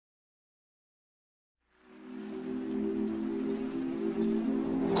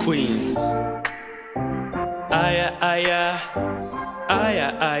queens. Aya, aya, aya,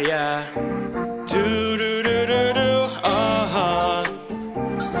 aya. Do do do do do.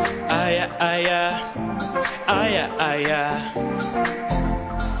 Aya, aya, aya, aya.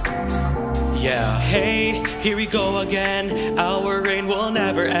 Yeah. Hey, here we go again. Our reign will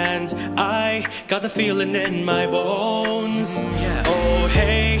never end. I got the feeling in my bones. Yeah. Oh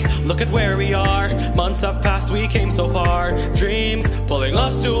hey, look at where we are. Months have passed, we came so far. Dreams pulling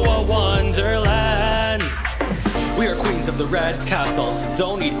us to a wonderland. We are queens of the red castle.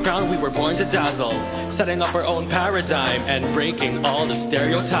 Don't need crown, we were born to dazzle. Setting up our own paradigm and breaking all the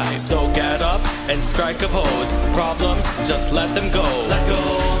stereotypes. So get up and strike a pose. Problems, just let them go. Let go.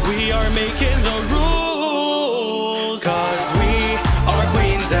 We are making the rules. Cause we are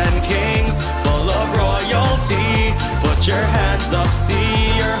queens and kings, full of royalty. Put your hands up,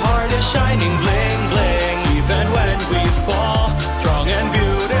 see your heart is shining bling bling. Even when we fall, strong and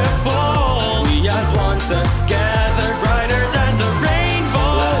beautiful, we as one together, brighter than the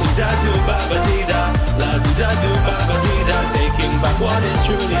rainbow. La-dee-da-doo-ba-ba-dee-da, la-dee-da-doo-ba-ba-dee-da, taking back what is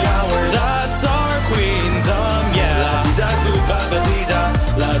truly ours. That's our queendom, yeah. La-dee-da-doo-ba-ba-dee-da,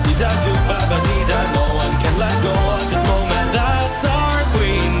 la-dee-da-doo-ba-ba-dee-da, no one can let go of this moment. That's our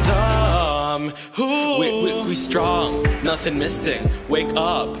queendom. We strong, nothing missing. Wake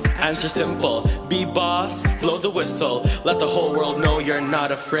up, answer simple. Be boss, blow the whistle. Let the whole world know you're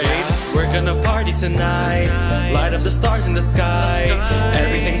not afraid. We're gonna party tonight. Light up the stars in the sky.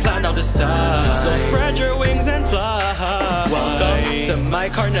 Everything planned out this time. So spread your wings and fly. Welcome to my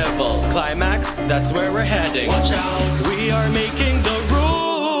carnival. Climax, that's where we're heading. Watch out, we are making the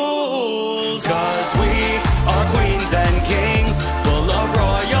rules. Cause we are queens and kings, full of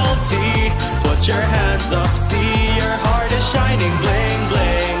royalty. Put your hands up, see your heart is shining bling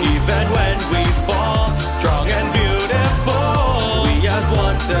bling. Even when we fall, strong and beautiful, we as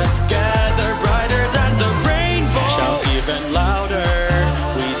one together.